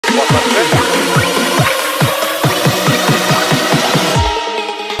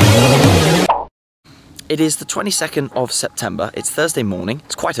It is the 22nd of September, it's Thursday morning,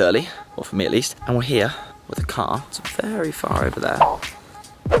 it's quite early, well for me at least, and we're here with a car, it's very far over there.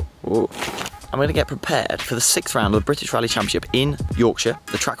 Whoa. I'm going to get prepared for the 6th round of the British Rally Championship in Yorkshire,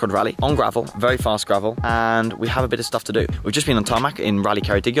 the Trackrod Rally, on gravel, very fast gravel, and we have a bit of stuff to do. We've just been on tarmac in Rally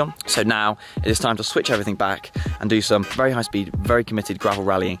PODIUM, so now it is time to switch everything back and do some very high speed, very committed gravel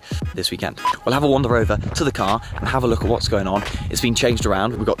rallying this weekend. We'll have a wander over to the car and have a look at what's going on. It's been changed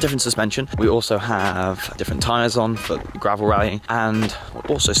around, we've got different suspension, we also have different tyres on for gravel rallying, and we'll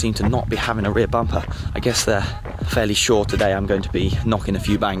also seem to not be having a rear bumper. I guess they're fairly sure today I'm going to be knocking a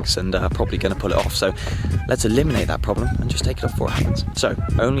few banks and probably going to pull it off, so let's eliminate that problem and just take it off before it happens. So,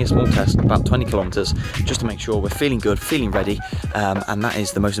 only a small test, about 20 kilometres, just to make sure we're feeling good, feeling ready, and that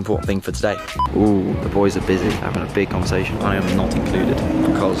is the most important thing for today. Ooh, the boys are busy, having a big conversation. I am not included,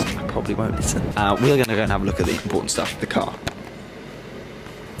 because I probably won't listen. We're going to go and have a look at the important stuff, the car.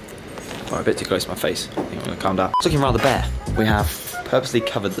 Oh, a bit too close to my face. I think I'm going to calm down. It's looking rather bare. We have purposely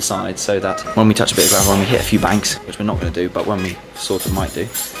covered the sides so that when we touch a bit of gravel and we hit a few banks, which we're not going to do, but when we sort of might do,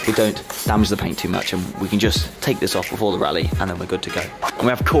 we don't damage the paint too much and we can just take this off before the rally and then we're good to go. And we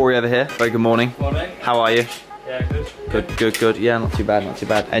have Corey over here. Very good morning. Morning. How are you? Yeah, good. Good, good, good. Yeah, not too bad, not too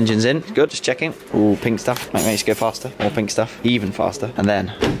bad. Engine's in, good, just checking. Ooh, pink stuff, makes it go faster. More pink stuff, even faster. And then,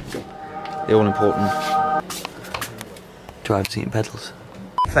 the all important drive seat and pedals.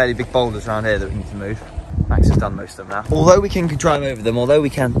 Fairly big boulders around here that we need to move. Max has done most of them now. Although we can drive over them, although we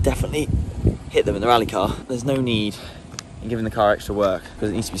can definitely hit them in the rally car, there's no need in giving the car extra work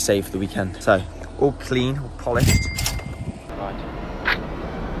because it needs to be saved for the weekend. So, all clean, all polished. Right.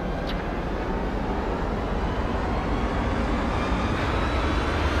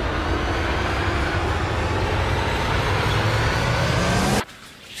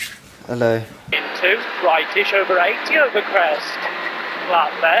 Hello. Into rightish over 80 over crest.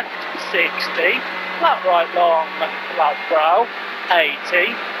 Flat left, 60. Flat right long, flat brow,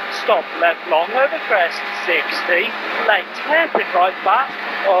 80. Stop left long over crest, 60. Late hairpin right back,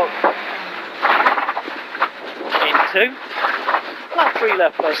 up. Into. Flat 3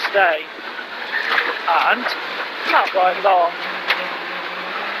 left plus stay. And flat right long.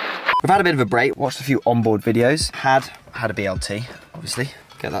 We've had a bit of a break, watched a few onboard videos. Had a BLT, obviously.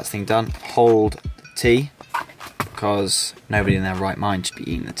 Get that thing done. Hold the T, because nobody in their right mind should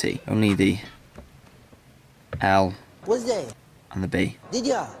be eating the T. Only the L and the B. Did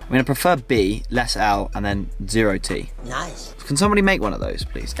ya? I'm going to prefer B, less L, and then 0 T. Nice. Can somebody make one of those,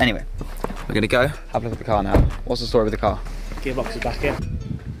 please? Anyway, we're going to go, have a look at the car now. What's the story with the car? Gearbox is back in.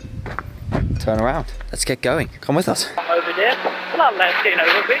 Turn around. Let's get going. Come with us. Over there, flat left in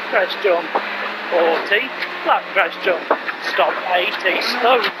over big crest jump. 40, flat crest jump. Stop 80,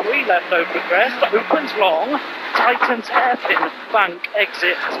 slow 3 left over crest. Opens long, tightens hairpin, bank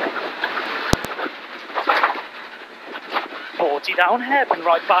exit. 40 down, hairpin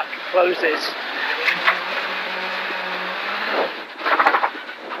right back, closes.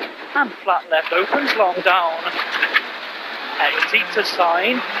 And flat left opens long down. 80 to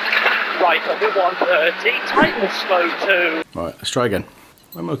sign. Right over 130, tightens slow 2. Right, let's try again.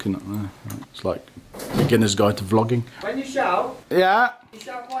 I'm looking at there. Right, it's like beginner's guide to vlogging. When you shout, Yeah. you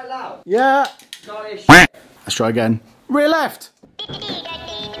shout quite loud. Yeah. Sorry, Let's try again. Rear left.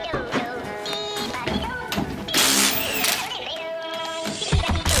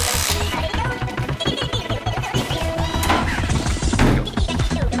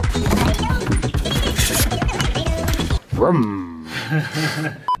 Vroom.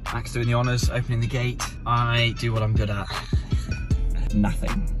 Max doing the honours, opening the gate. I do what I'm good at.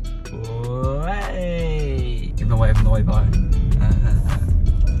 Nothing. Way. Give away from the way by.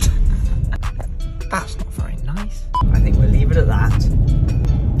 That's not very nice. I think we'll leave it at that.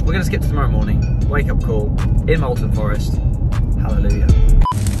 We're going to skip to tomorrow morning. Wake up call in Moulton Forest. Hallelujah.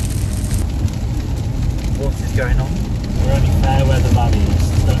 What is going on? We're only fair weather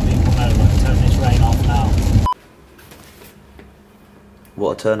valleys. Don't be come over. Turn this rain off now.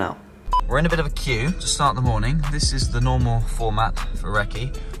 What a turnout. We're in a bit of a queue to start the morning. This is the normal format for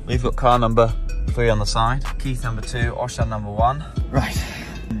recce. We've got car number 3 on the side, Keith number 2, Oshan number 1. Right.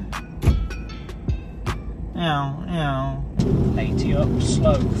 80 up,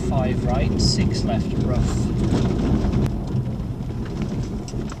 slow, 5 right, 6 left, rough.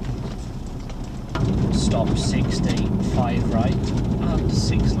 Stop 60, 5 right, and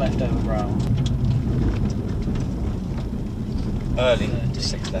 6 left over brow. Early,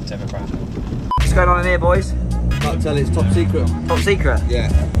 6 left over brow. What's going on in here, boys? Can't tell, it's top secret. Top secret? Yeah.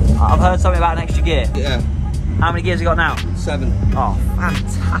 I've heard something about an extra gear. Yeah. How many gears you got now? 7. Oh,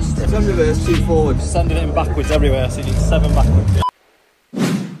 fantastic. 1 reverse, 2 forward. Sending it backwards everywhere, so you need 7 backwards.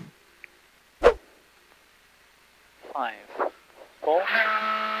 5, 4,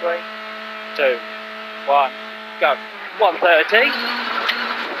 3, 2, 1, go. 130.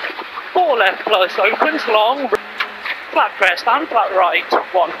 4 left close opens long. Flat crest and flat right.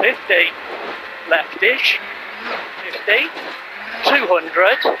 150. Leftish. 50.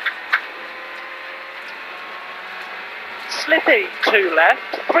 200. Slippy. 2 left.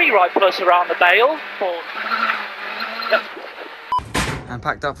 3 right plus around the bail. 4. Yep. And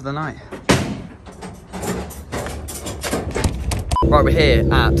packed up for the night. Right, we're here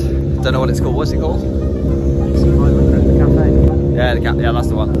at, don't know what it's called, what's it called? The cafe. Yeah, that's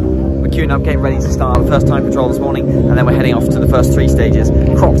the one. We're queuing up, getting ready to start our first time patrol this morning, and then we're heading off to the first 3 stages.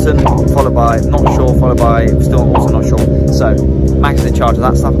 Cropton, followed by not sure, followed by still also not sure. So, Max is in charge of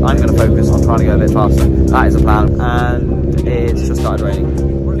that stuff. I'm going to focus on trying to go a bit faster. That is the plan, and it's just started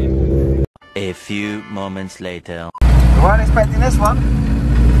raining. Brilliant. A few moments later. We weren't expecting this one.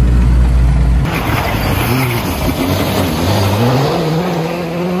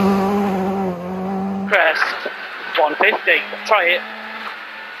 Crest. 150. Try it.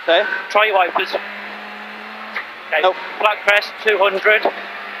 Okay. Try your wipers. Okay. Nope. Black crest, 200.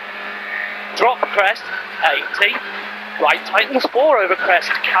 Drop crest, 80. Right tightens 4 over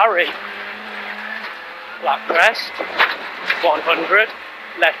crest, carry. Black crest, 100.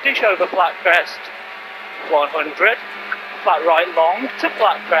 Leftish over flat crest, 100. Flat right long to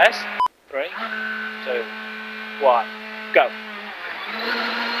flat crest. 3, 2, 1, go.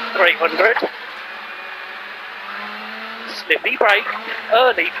 300. Slippy brake,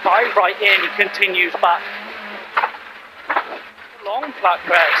 early, 5 right in, continues back. Long flat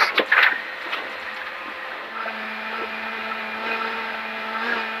crest.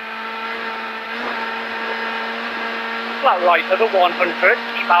 Flat right over 100,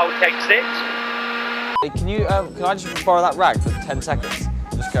 keep out exit. Can I just borrow that rag for 10 seconds?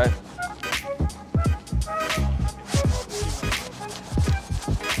 Just go.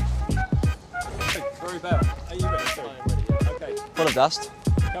 Very well. Are you ready? I am ready, yeah. Okay. Full of dust.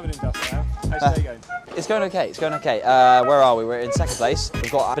 Covered in dust now. How's today going? It's going okay, it's going okay. Where are we? We're in 2nd place.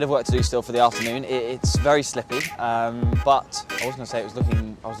 We've got a bit of work to do still for the afternoon. It's very slippy, but I was going to say I was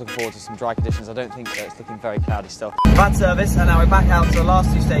looking forward to some dry conditions. I don't think it's looking very cloudy still. Bad service, and now we're back out to the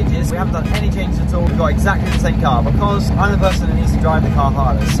last 2 stages. We haven't done any changes at all. We've got exactly the same car because I'm the person that needs to drive the car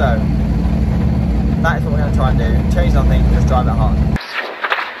harder. So that is what we're going to try and do. Change nothing, just drive it hard.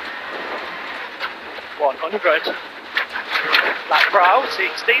 100. Flat brow,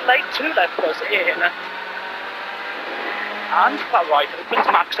 60, late 2 left plus in. And flat right opens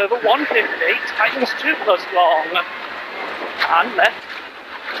max over 150, tightens 2 plus long. And left.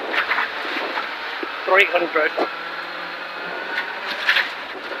 300.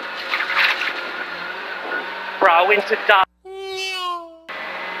 Brow into down.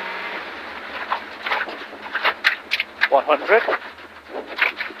 100.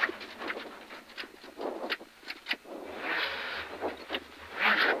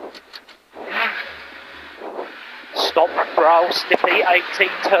 Stop, brow, slippy, 80,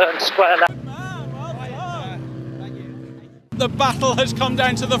 turn, square left. The battle has come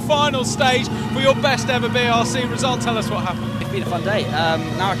down to the final stage for your best ever BRC result. Tell us what happened. It's been a fun day.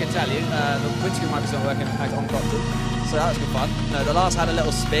 Now I can tell you, the windscreen wipers aren't working out on Cropton, so that was good fun. No, the last had a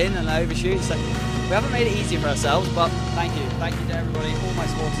little spin and an overshoot, so we haven't made it easy for ourselves, but thank you. Thank you to everybody, all my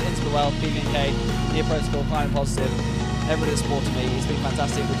supporters, Into the World, PB&K, Near Protocol, Climate Positive, everybody that supported me. It's been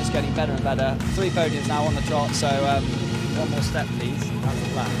fantastic. We're just getting better and better. 3 podiums now on the trot, so one more step please. That's the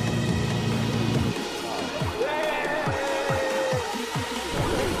plan.